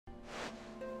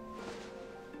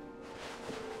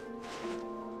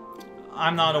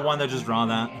I'm not the one that just draw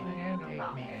that.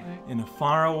 In a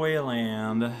faraway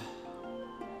land.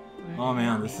 Oh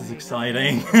man, this is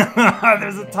exciting.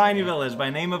 There's a tiny village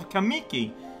by name of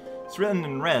Kamiki. It's written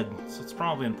in red, so it's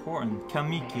probably important.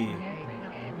 Kamiki.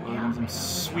 Well, some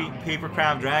sweet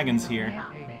papercraft dragons here.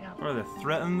 Or they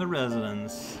threaten the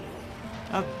residents.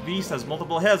 That beast has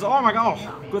multiple heads. Oh my god!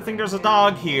 Good thing there's a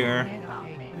dog here.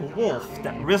 A wolf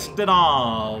that risked it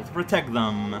all to protect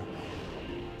them.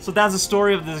 So that's the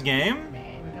story of this game?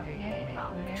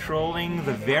 Controlling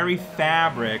the very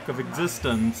fabric of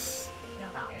existence.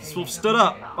 This wolf stood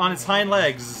up on its hind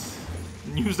legs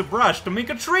and used a brush to make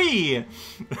a tree!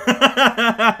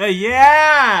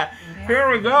 Yeah!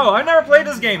 Here we go! I've never played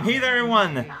this game. Hey there,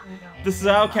 everyone! This is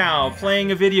raocow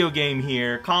playing a video game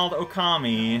here called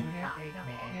Okami.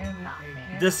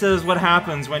 This is what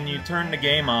happens when you turn the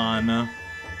game on.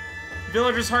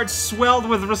 Villagers' hearts swelled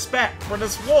with respect for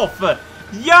this wolf.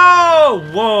 Yo!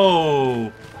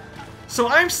 Whoa! So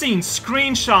I'm seeing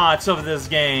screenshots of this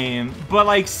game, but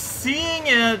like seeing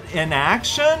it in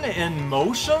action, in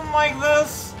motion like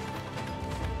this,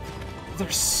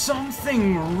 there's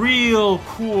something real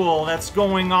cool that's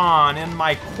going on in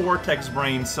my cortex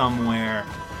brain somewhere.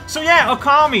 So yeah,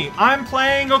 Okami. I'm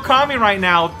playing Okami right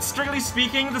now. Strictly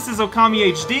speaking, this is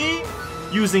Okami HD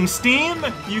using Steam.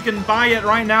 You can buy it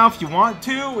right now if you want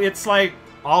to. It's like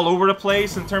all over the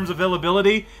place in terms of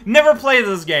availability. Never played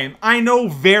this game. I know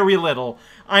very little.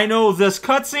 I know this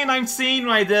cutscene I've seen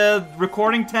when I did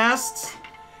recording tests.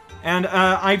 And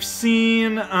I've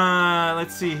seen,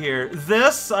 let's see here.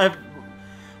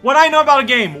 What I know about a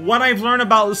game, what I've learned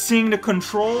about seeing the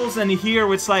controls, and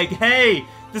here it's like, hey,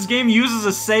 this game uses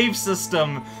a save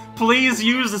system. Please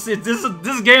use this.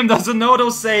 This game doesn't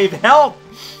auto-save. Help!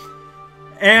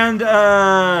 And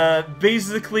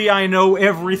basically I know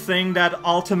everything that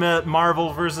Ultimate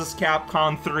Marvel vs.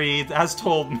 Capcom 3 has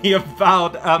told me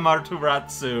about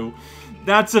Amaterasu.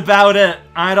 That's about it.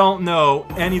 I don't know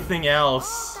anything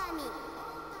else.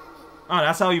 Oh,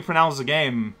 that's how you pronounce the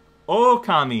game.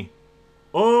 Okami.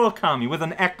 Okami, with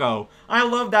an echo. I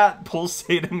love that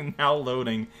pulsating and now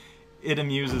loading. It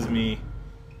amuses me.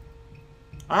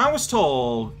 I was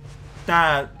told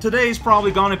that today's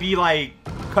probably gonna be like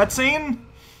cutscene.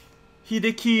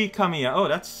 Hideki Kamiya. Oh,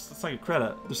 that's like a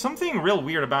credit. There's something real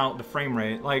weird about the frame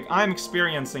rate. Like, I'm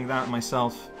experiencing that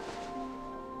myself.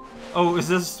 Oh, is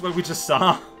this what we just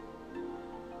saw?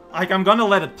 Like, I'm gonna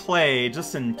let it play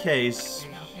just in case.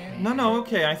 No,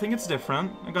 okay, I think it's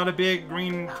different. I got a big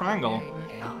green triangle.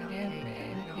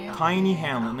 Tiny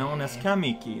hamlet known as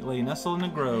Kamiki lay nestled in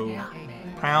a grove.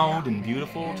 Proud and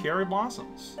beautiful cherry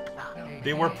blossoms.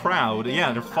 They were proud.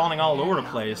 Yeah, they're falling all over the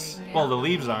place. Well, the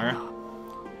leaves are.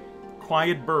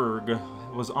 Quiet Berg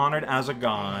was honored as a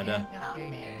god.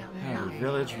 The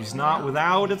village was not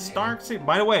without its dark secret.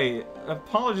 By the way,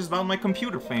 apologies about my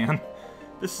computer fan.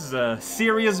 This is a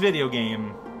serious video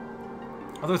game.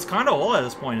 Although it's kind of old at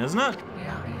this point, isn't it?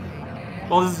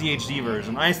 Well, this is the HD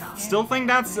version. I still think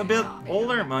that's a bit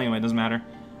older. Well, anyway, it doesn't matter.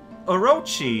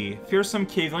 Orochi, fearsome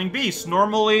cave-dwelling beasts,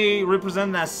 normally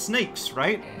represented as snakes,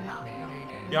 right?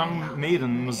 Young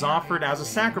maiden was offered as a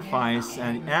sacrifice,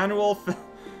 and annual...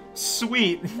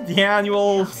 Sweet, the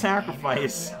annual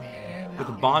sacrifice. With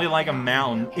a body like a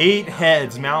mountain, 8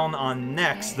 heads mounted on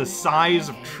necks the size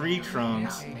of tree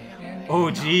trunks. Oh,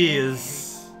 jeez.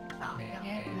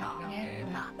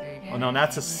 Oh no,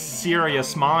 that's a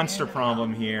serious monster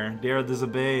problem here. Dare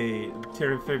disobey,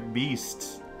 terrific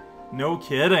beasts. No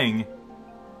kidding.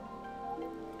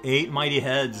 8 mighty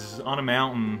heads on a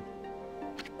mountain.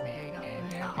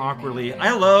 Awkwardly.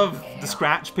 I love the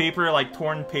scratch paper, like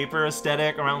torn paper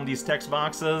aesthetic around these text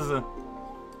boxes.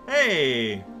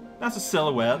 Hey, that's a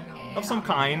silhouette of some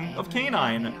kind of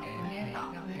canine.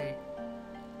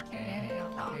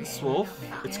 This wolf,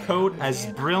 its coat as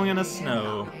brilliant as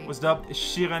snow, was dubbed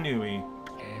Shiranui.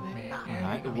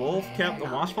 Alright, the wolf kept a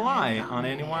watchful eye on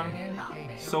anyone.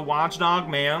 So watchdog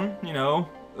man, you know,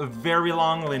 a very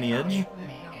long lineage.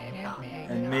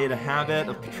 And made a habit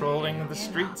of patrolling the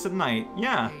streets at night.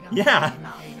 Yeah.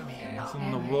 So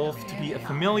the wolf to be a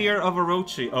familiar of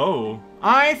Orochi. Oh,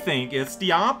 I think it's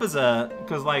the opposite.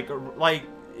 Because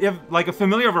if a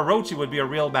familiar of Orochi would be a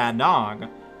real bad dog.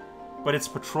 But it's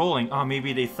patrolling. Oh,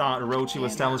 maybe they thought Orochi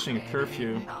was establishing a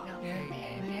curfew.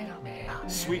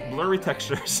 Sweet blurry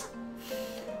textures.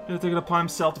 He took it upon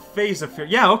himself to face a fear.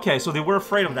 Yeah, okay, so they were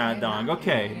afraid of that dog.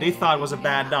 Okay, they thought it was a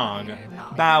bad dog.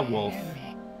 Bad wolf.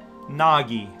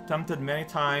 Nagi, tempted many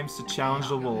times to challenge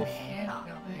the wolf.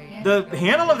 The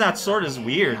handle of that sword is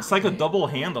weird. It's like a double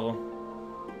handle.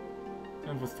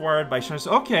 And with forward by shoulders.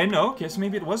 Okay, no, okay, so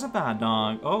maybe it was a bad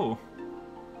dog. Oh.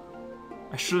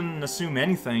 I shouldn't assume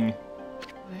anything.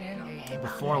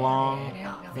 Before long,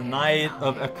 the night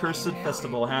of accursed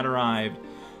festival had arrived.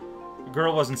 The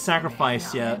girl wasn't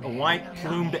sacrificed yet. A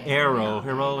white-plumed arrow,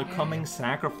 heroic coming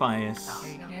sacrifice.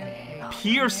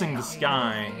 Piercing the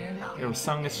sky, it was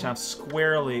sung its shaft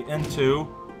squarely into...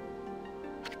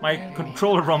 My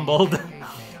controller rumbled.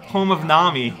 Home of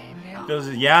Nami. Goes,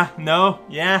 yeah, no,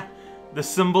 yeah. The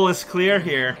symbol is clear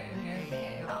here.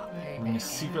 A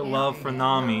secret love for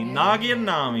Nami. Nagi and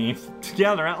Nami,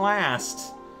 together at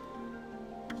last.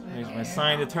 Here's my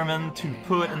sign determined to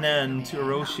put an end to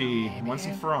Orochi once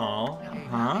and for all.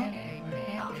 Huh?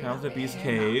 Travel to Beast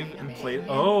Cave and play...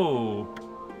 Oh!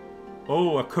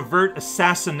 Oh, a covert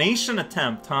assassination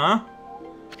attempt, huh?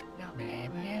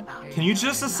 Can you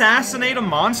just assassinate a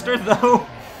monster, though?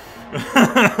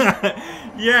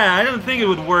 Yeah, I don't think it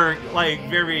would work, like,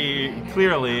 very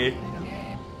clearly.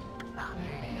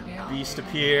 Beast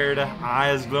appeared,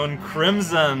 eyes glowing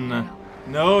crimson.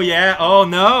 No, yeah, oh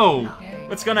no!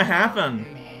 What's gonna happen?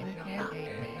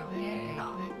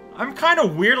 I'm kind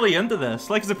of weirdly into this.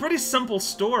 Like, it's a pretty simple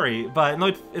story, but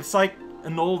no, it's like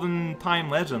an olden time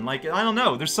legend. Like, I don't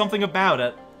know, there's something about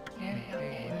it.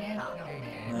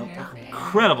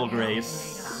 Incredible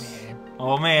grace.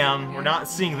 Oh man, we're not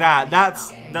seeing that.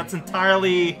 That's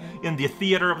entirely in the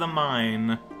theater of the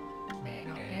mind.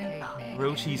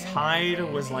 Orochi's hide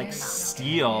was like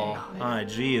steel. Ah,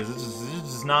 jeez, it's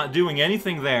just not doing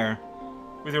anything there.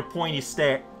 With your pointy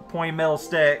metal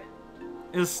stick.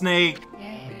 This snake,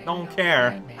 don't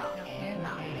care.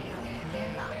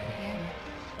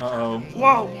 Uh-oh.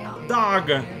 Whoa! Dog!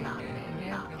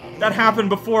 That happened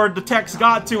before the text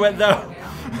got to it, though.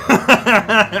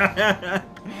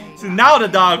 So now the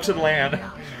dog should land.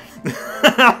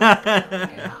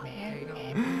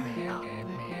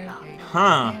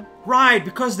 Huh. Right,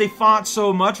 because they fought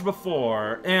so much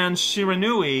before, and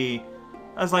Shiranui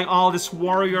has like all this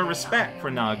warrior respect for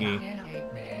Nagi.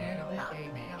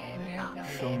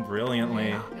 Shown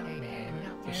brilliantly.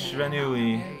 The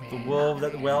Shiranui, the wolf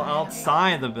that dwell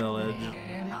outside the village.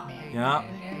 Yeah.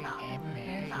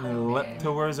 They leapt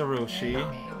towards Orochi.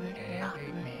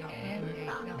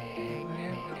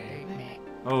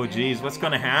 Oh geez, what's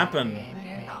gonna happen?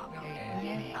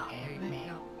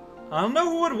 I don't know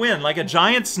who would win, like a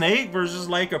giant snake versus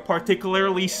like a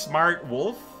particularly smart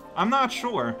wolf? I'm not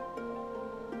sure.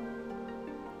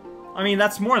 I mean,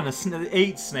 that's more than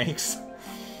 8 snakes.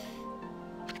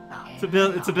 It's a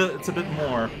bit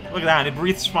more. Look at that, it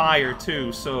breathes fire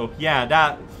too, so yeah,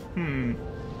 that, I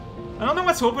don't know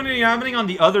what's happening on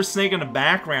the other snake in the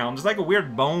background. There's like a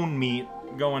weird bone meat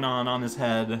going on his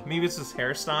head. Maybe it's his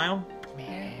hairstyle?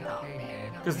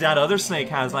 Because that other snake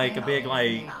has like a big,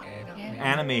 like,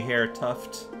 anime hair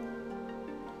tuft.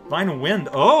 Divine Wind.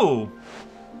 Oh!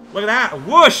 Look at that.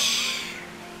 Whoosh!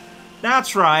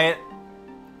 That's right.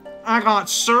 I got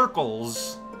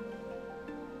circles.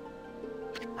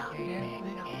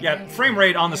 Yeah, frame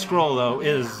rate on the scroll, though,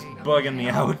 is bugging me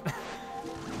out.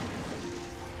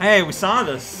 Hey, we saw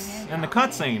this in the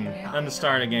cutscene at the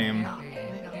start of the game.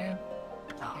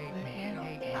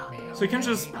 So you can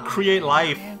just create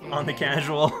life on the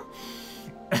casual.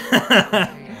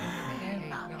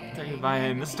 Protected by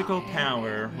a mystical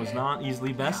power, was not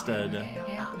easily bested.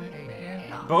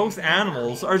 Both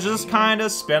animals are just kind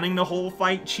of spending the whole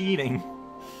fight cheating.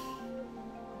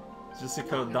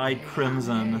 Jessica dyed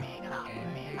crimson.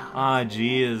 Ah,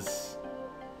 jeez.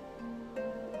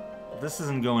 This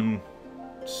isn't going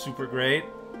super great.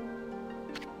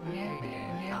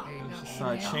 Just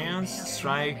saw a chance to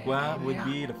strike what would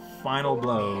be the final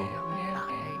blow.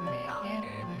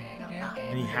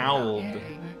 And he howled.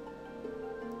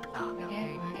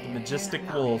 The majestic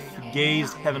wolf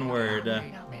gazed heavenward.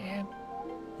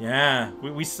 Yeah,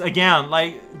 we again,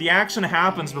 like, the action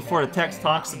happens before the text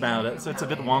talks about it, so it's a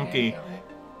bit wonky.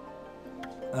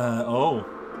 Oh.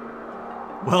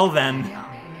 Well then.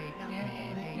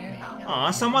 Aw,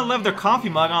 someone left their coffee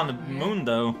mug on the moon,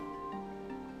 though.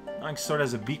 Like, sort of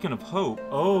as a beacon of hope.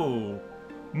 Oh.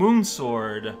 Moon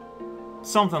sword.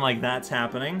 Something like that's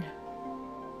happening.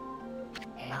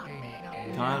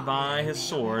 Tied by his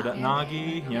sword.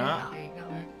 Nagi, yeah.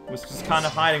 Was just kind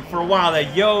of hiding for a while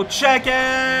there. Yo, check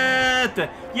it!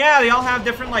 Yeah, they all have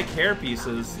different, like, hair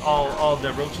pieces. All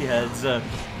the Orochi heads.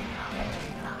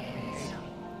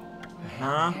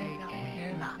 Huh?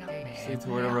 See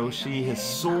toward Orochi, his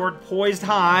sword poised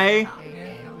high.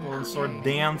 Golden sword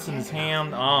dance in his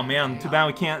hand. Oh man, too bad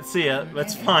we can't see it.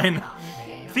 That's fine.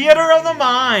 Theater of the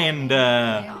mind!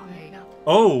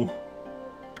 Oh.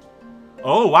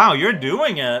 Oh, wow, you're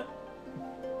doing it.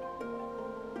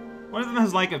 One of them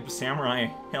has like a samurai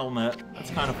helmet. That's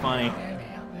kind of funny.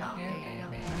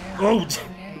 Oh!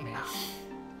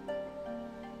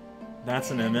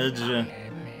 That's an image.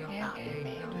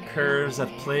 Curse that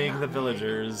plagued the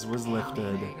villagers was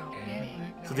lifted.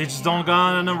 So they just don't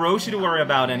got an Orochi to worry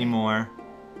about anymore.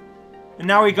 And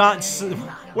now we got...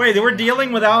 Wait, they were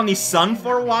dealing without any sun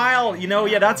for a while? You know,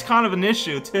 yeah, that's kind of an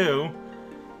issue, too.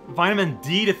 Vitamin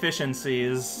D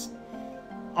deficiencies.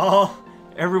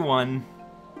 Everyone.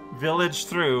 Village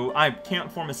through. I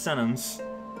can't form a sentence.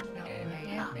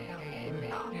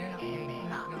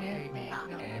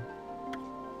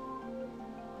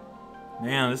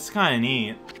 Man, this is kind of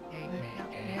neat.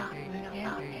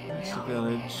 It's the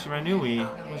village. Ranui.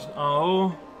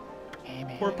 Oh.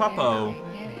 Poor Puppo.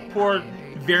 Poor,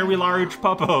 very large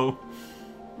Puppo.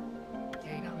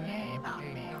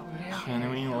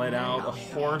 Ranui let out a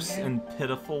hoarse and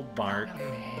pitiful bark.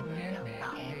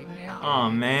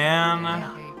 Oh man.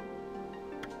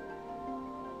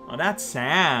 Oh, that's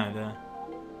sad.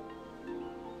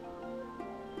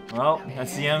 Well,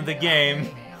 that's the end of the game.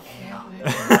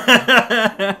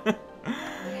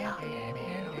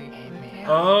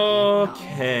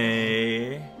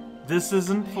 Okay. This is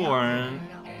important.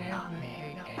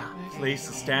 Place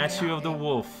the statue of the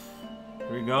wolf.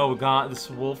 Here we go, we got this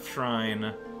wolf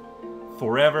shrine.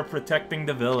 Forever protecting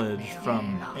the village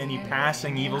from any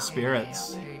passing evil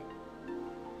spirits.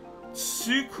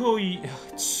 Tsukuyomi.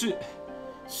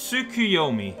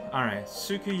 Alright,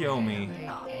 Tsukuyomi.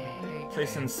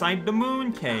 Placed inside the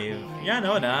moon cave. Yeah,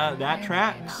 no, that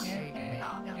tracks.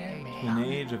 To an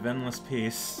age of endless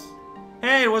peace.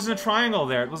 Hey, it wasn't a triangle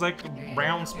there. It was like a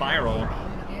round spiral.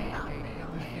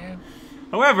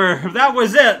 However, if that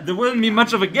was it, there wouldn't be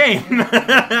much of a game.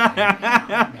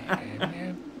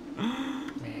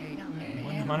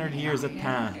 100 years have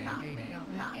passed.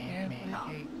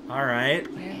 Alright.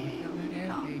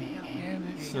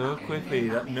 So quickly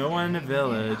that no one in the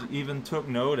village even took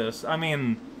notice. I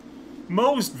mean,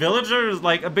 most villagers,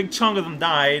 like a big chunk of them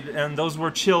died, and those were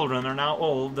children, are now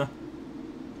old.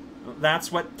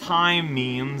 That's what time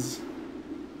means.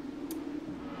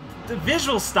 The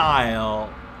visual style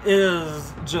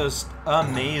is just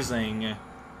amazing.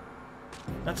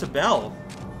 That's a bell.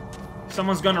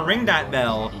 Someone's gonna ring that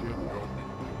bell.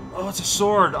 Oh, it's a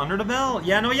sword under the bell?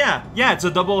 Yeah, no, yeah. Yeah, it's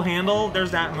a double handle.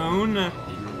 There's that moon.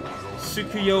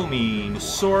 Tsukuyomi,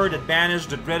 sword that banished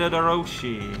the dreaded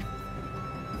Orochi.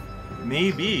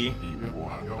 Maybe.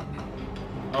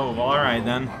 Oh, well, alright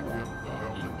then.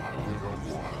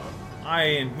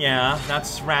 Yeah,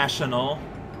 that's rational.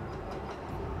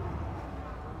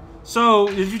 So,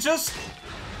 did you just...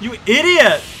 You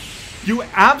idiot! You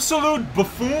absolute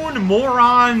buffoon,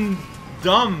 moron,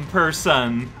 dumb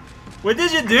person. What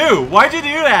did you do? Why'd you do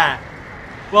that?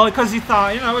 Well, because you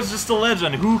thought, you know, it was just a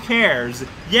legend. Who cares?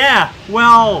 Yeah,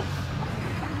 well...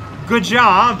 Good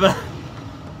job.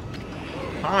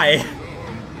 Hi.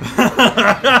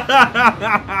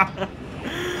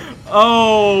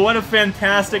 Oh, what a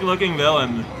fantastic looking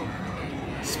villain.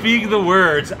 Speak the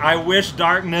words, I wish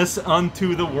darkness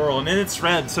unto the world. And it's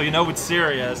red, so you know it's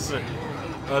serious.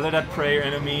 Utter that prayer,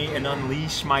 enemy, and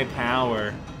unleash my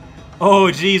power. Oh,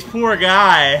 jeez, poor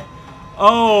guy.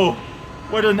 Oh,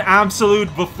 what an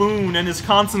absolute buffoon and his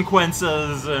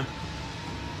consequences. This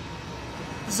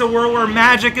is a world where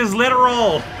magic is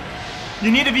literal.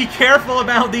 You need to be careful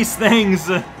about these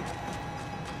things.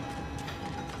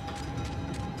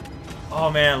 Oh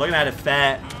man, look at that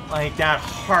effect. Like that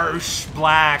harsh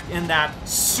black and that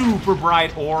super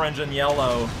bright orange and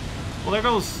yellow. Well, there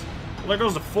goes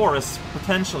the forest,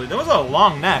 potentially. Those are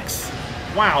long necks.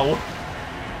 Wow.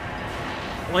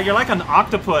 Like, you're like an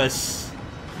octopus.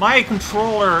 My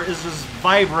controller is just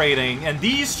vibrating, and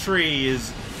these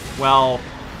trees, well,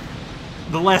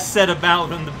 the less said about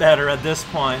them, the better at this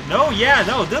point. No, yeah,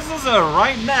 no, this is a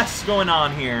right mess going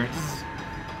on here.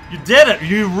 You did it!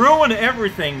 You ruined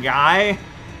everything, guy!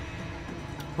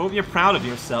 Hope you're proud of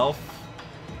yourself.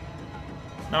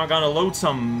 Now I'm gonna load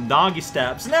some doggy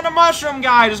steps. And then a mushroom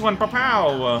guy just went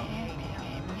pow-pow!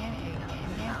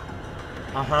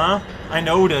 Uh-huh. I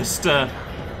noticed.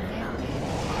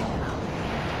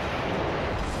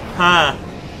 Huh.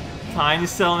 Tiny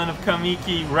settlement of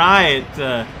Kamiki,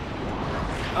 right.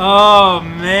 Oh,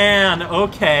 man.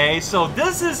 Okay, so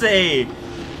this is a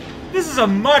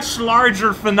much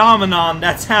larger phenomenon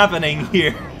that's happening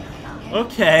here.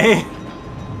 Okay.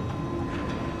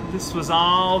 This was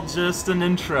all just an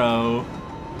intro.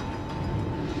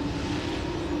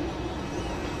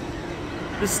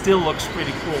 This still looks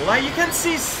pretty cool. Like, you can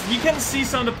see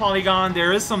some of the polygon.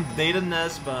 There is some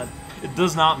datedness, but it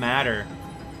does not matter.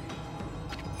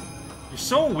 You're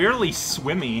so weirdly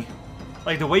swimmy.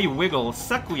 Like the way you wiggle.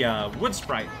 Sakuya, wood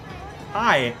sprite.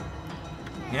 Hi.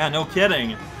 Yeah, no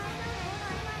kidding.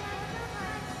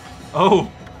 Oh.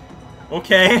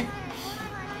 Okay.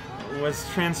 Was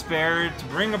transferred to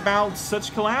bring about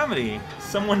such calamity.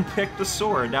 Someone picked a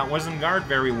sword that wasn't guarded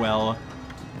very well.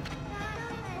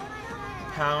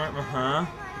 Power,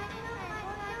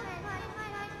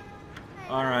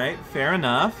 Alright, fair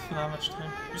enough. Not much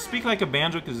time. You speak like a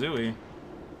Banjo-Kazooie.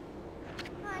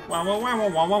 Wow.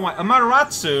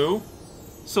 Amaterasu?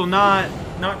 So not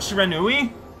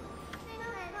Shiranui?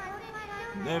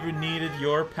 Never needed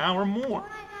your power more.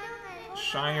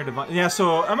 Shine your divine... Yeah,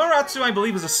 so Amaterasu, I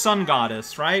believe, is a sun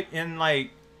goddess, right? In,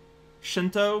 like,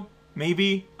 Shinto?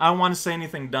 Maybe? I don't want to say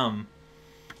anything dumb.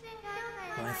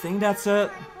 But I think that's it.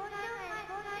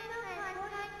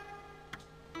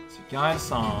 It's a guide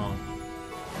song.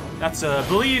 That's I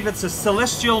believe it's a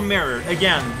celestial mirror.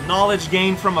 Again, knowledge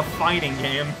gained from a fighting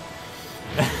game.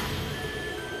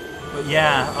 But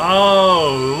yeah,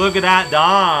 oh, look at that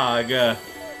dog.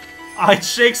 Oh, it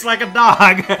shakes like a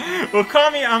dog.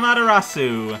 Okami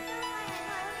Amaterasu.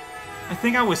 I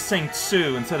think I was saying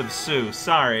Tsu instead of Su,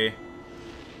 sorry.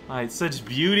 Alright, such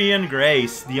beauty and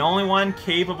grace. The only one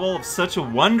capable of such a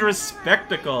wondrous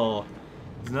spectacle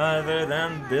is none other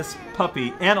than this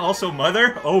puppy. And also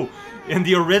mother? Oh, in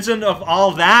the origin of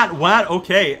all that? What?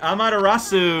 Okay,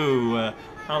 Amaterasu.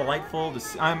 How delightful to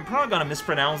see. I'm probably gonna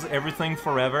mispronounce everything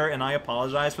forever, and I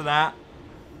apologize for that.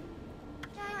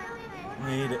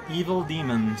 Made evil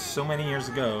demons so many years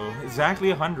ago. Exactly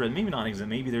 100. Maybe not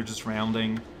exactly. Maybe they're just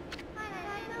rounding.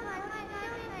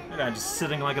 Look at that, just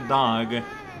sitting like a dog.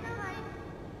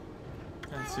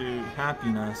 That's to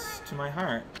happiness to my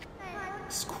heart.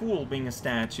 It's cool being a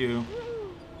statue.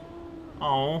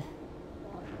 Oh.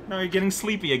 Now you're getting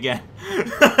sleepy again.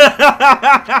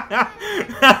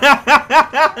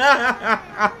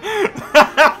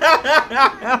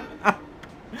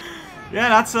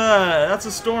 Yeah, that's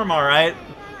a storm, all right.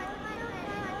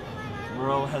 The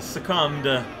world has succumbed.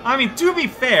 I mean, to be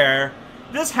fair,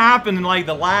 this happened in like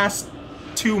the last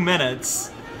 2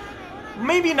 minutes.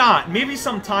 Maybe not. Maybe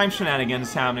some time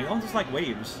shenanigans happening. Oh, just like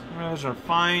waves. Those are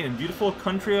fine and beautiful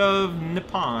country of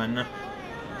Nippon.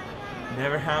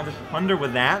 Never have to wonder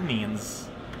what that means.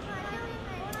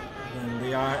 And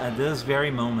they are at this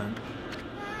very moment.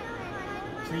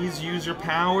 Please use your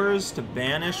powers to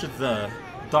banish the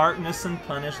darkness and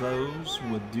punish those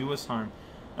who would do us harm.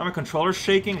 Now my controller's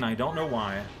shaking and I don't know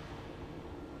why.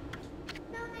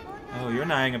 Oh, you're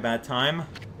not having a bad time.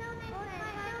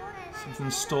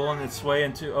 Something's stolen its way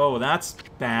into... Oh, that's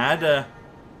bad.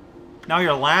 Now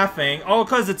you're laughing. Oh,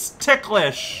 because it's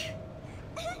ticklish.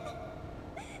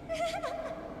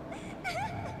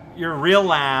 Your real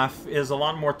laugh is a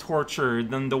lot more tortured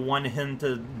than the one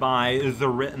hinted by the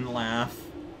written laugh.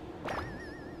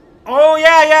 Oh,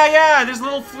 yeah! There's a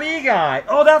little flea guy.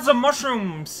 Oh, that's a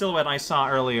mushroom silhouette I saw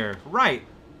earlier. Right.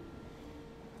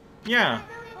 Yeah.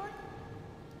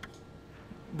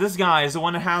 This guy is the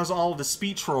one that has all the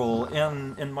speech roll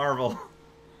in Marvel.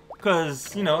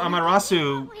 Because, you know,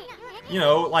 Amaterasu, you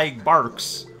know, like,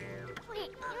 barks.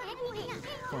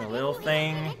 For a little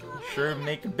thing, sure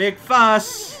make a big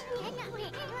fuss.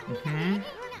 A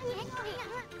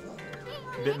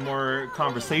bit more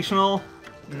conversational,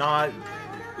 not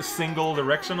single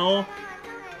directional.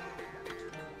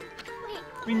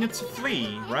 I mean, it's a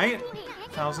flea, right?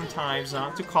 1,000 times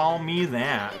not to call me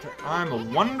that. I'm a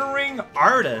wandering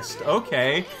artist.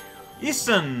 Okay.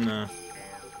 Issen.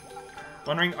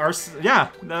 Wandering artist. Yeah,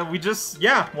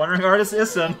 wandering artist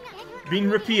Issen. Being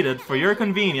repeated for your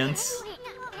convenience.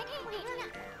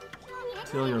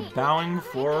 Till you're bowing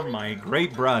for my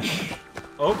great brush.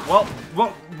 Oh,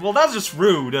 well, that's just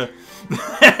rude.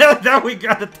 Now we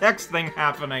got the text thing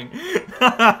happening.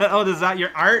 Oh, is that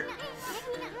your art?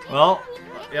 Well,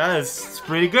 yeah, it's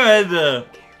pretty good.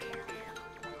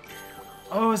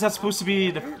 Oh, is that supposed to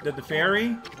be the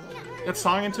fairy that's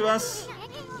talking to us?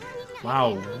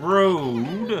 Wow,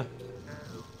 rude.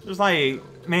 There's like,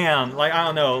 man, like, I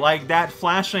don't know, like that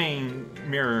flashing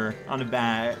mirror on the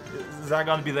back. Is that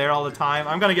gonna be there all the time?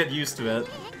 I'm gonna get used to it.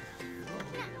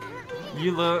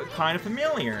 You look kind of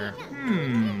familiar.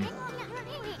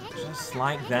 Just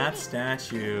like that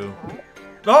statue.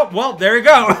 Oh, well, there you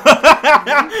go.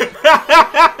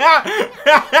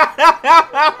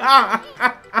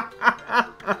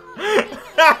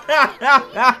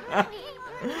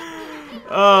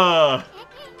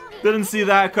 Didn't see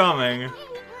that coming.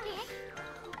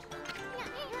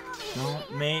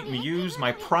 Don't make me use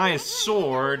my prized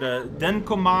sword,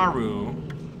 Denkomaru.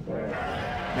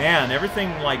 Man, everything,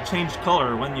 like, changed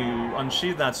color when you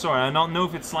unsheathed that sword. I don't know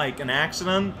if it's, like, an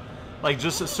accident, like,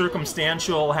 just a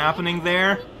circumstantial happening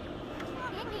there.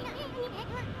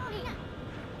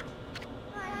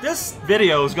 This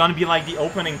video is gonna be like the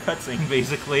opening cutscene,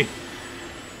 basically.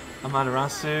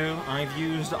 Amaterasu, I've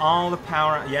used all the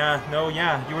power. Yeah, no,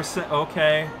 yeah, you were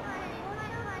okay.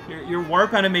 Your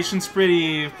warp animation's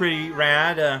pretty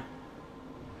rad.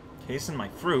 Casing my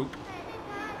fruit.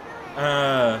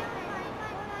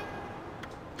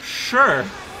 Sure.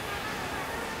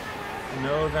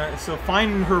 No, that. So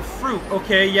find her fruit.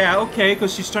 Okay, yeah, okay,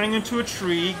 because she's turning into a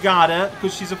tree. Got it.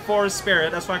 Because she's a forest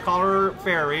spirit. That's why I call her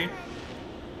fairy.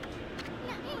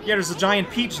 Yeah, there's a giant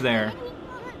peach there.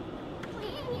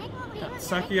 That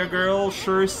Sakia girl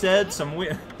sure said some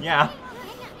yeah.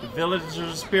 The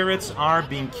villager spirits are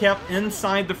being kept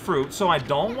inside the fruit, so I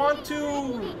don't want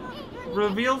to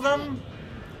reveal them?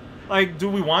 Like, do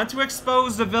we want to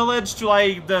expose the village to,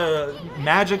 like, the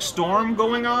magic storm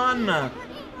going on?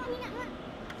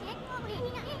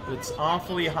 It's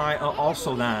awfully high.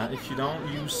 Also that, if you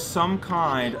don't use some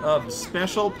kind of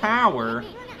special power...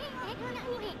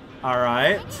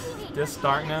 Alright. This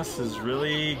darkness is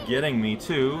really getting me,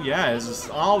 too. Yeah, it's just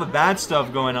all the bad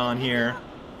stuff going on here.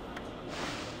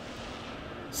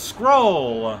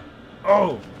 Scroll!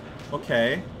 Oh!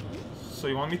 Okay. So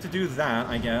you want me to do that,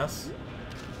 I guess.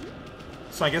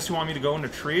 So I guess you want me to go in a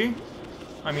tree?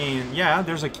 I mean, yeah,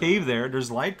 there's a cave there.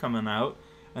 There's light coming out.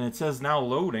 And it says now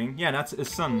loading. Yeah, that's his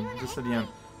son, just at the end.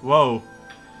 Whoa.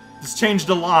 This changed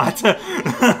a lot.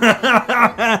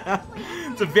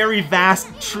 It's a very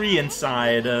vast tree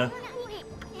inside.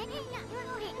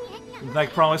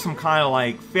 Like probably some kind of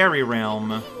like fairy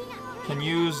realm. Can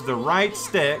use the right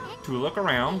stick to look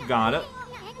around. Got it.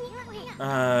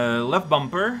 Left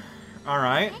bumper.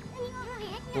 Alright.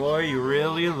 Boy, you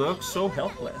really look so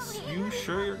helpless. You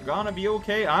sure you're gonna be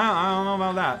okay? I don't know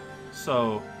about that.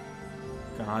 So,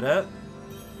 got it.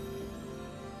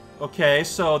 Okay,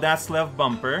 so that's left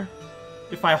bumper.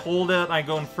 If I hold it, I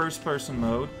go in first person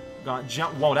mode. Got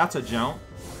jump. Whoa, that's a jump.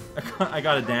 I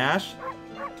got a dash.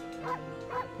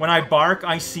 When I bark,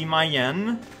 I see my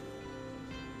yen.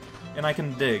 And I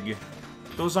can dig.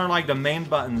 Those are like the main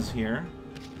buttons here.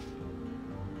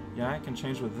 Yeah, I can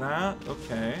change with that.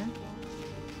 Okay.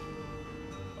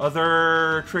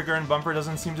 Other trigger and bumper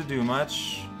doesn't seem to do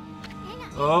much.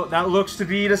 Oh, that looks to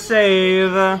be the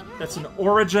save. That's an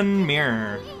origin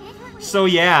mirror. So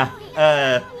yeah,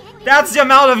 that's the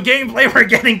amount of gameplay we're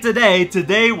getting today.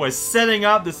 Today was setting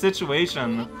up the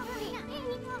situation.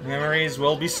 Memories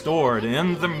will be stored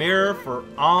in the mirror for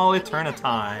all eternity.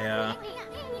 Can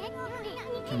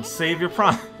save your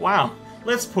Wow,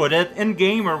 let's put it in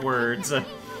gamer words.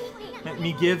 Let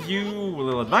me give you a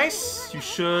little advice. You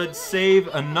should save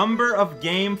a number of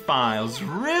game files.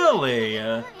 Really?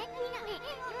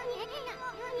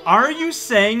 Are you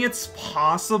saying it's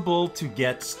possible to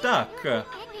get stuck?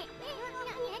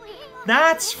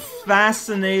 That's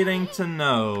fascinating to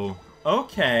know.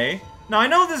 Okay. Now, I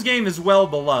know this game is well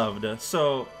beloved,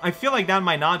 so I feel like that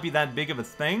might not be that big of a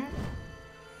thing.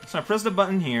 So I press the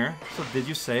button here. So did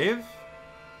you save?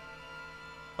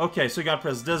 Okay, so you gotta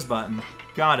press this button.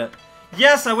 Got it.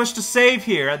 Yes, I wish to save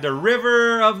here at the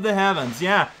River of the Heavens.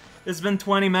 Yeah, it's been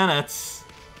 20 minutes.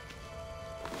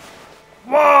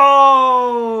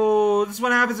 Whoa! This is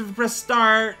what happens if you press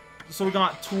start. So we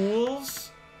got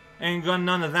tools. Ain't got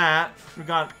none of that. We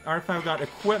got artifact, we got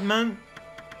equipment.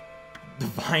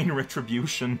 Divine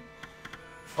Retribution.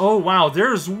 Oh wow,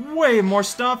 there's way more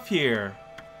stuff here.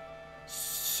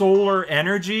 Solar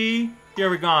energy. Here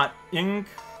we got ink.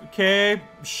 Okay,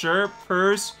 sure,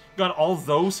 purse. We got all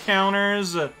those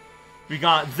counters. We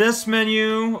got this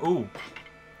menu. Ooh.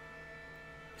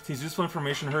 Contains useful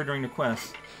information heard during the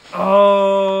quest.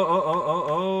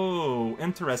 Oh,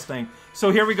 interesting.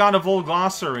 So here we got a full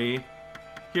glossary.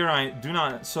 Here I do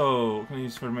not, so, can I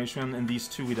use information, and these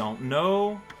two we don't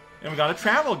know. And we got a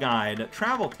travel guide,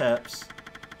 travel tips.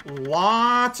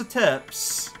 Lots of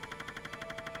tips.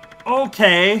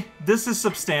 Okay, this is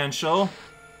substantial.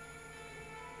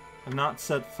 I've not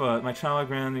set foot. My travel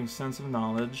granting extensive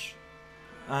knowledge.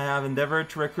 I have endeavored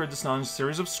to record this knowledge in a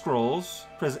series of scrolls.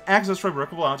 Press X to strike a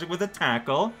workable object with a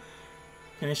tackle.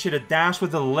 Can initiate a dash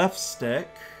with the left stick.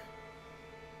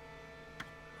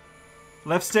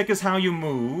 Left stick is how you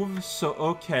move, so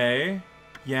okay.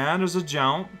 Yeah, there's a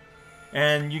jump.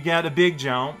 And you get a big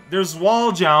jump. There's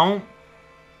wall jump.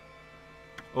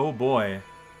 Oh boy.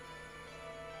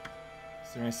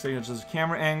 Is there any signatures?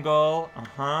 Camera angle.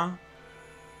 Uh-huh.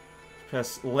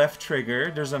 Press left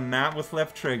trigger. There's a map with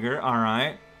left trigger.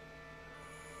 Alright.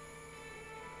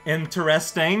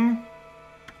 Interesting.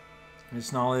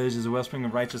 This knowledge is a wellspring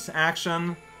of righteous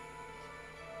action.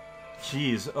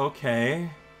 Jeez, okay.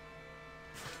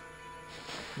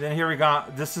 Then here we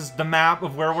got, this is the map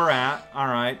of where we're at.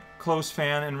 Alright, close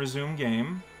fan and resume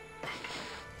game.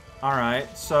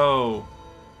 Alright, so...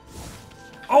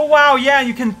 Oh wow, yeah,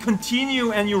 you can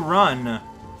continue and you run.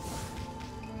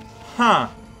 Huh.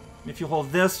 If you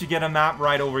hold this, you get a map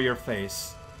right over your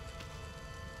face.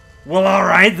 Well,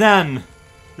 alright then.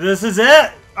 This is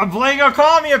it! I'm playing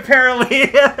Okami, apparently!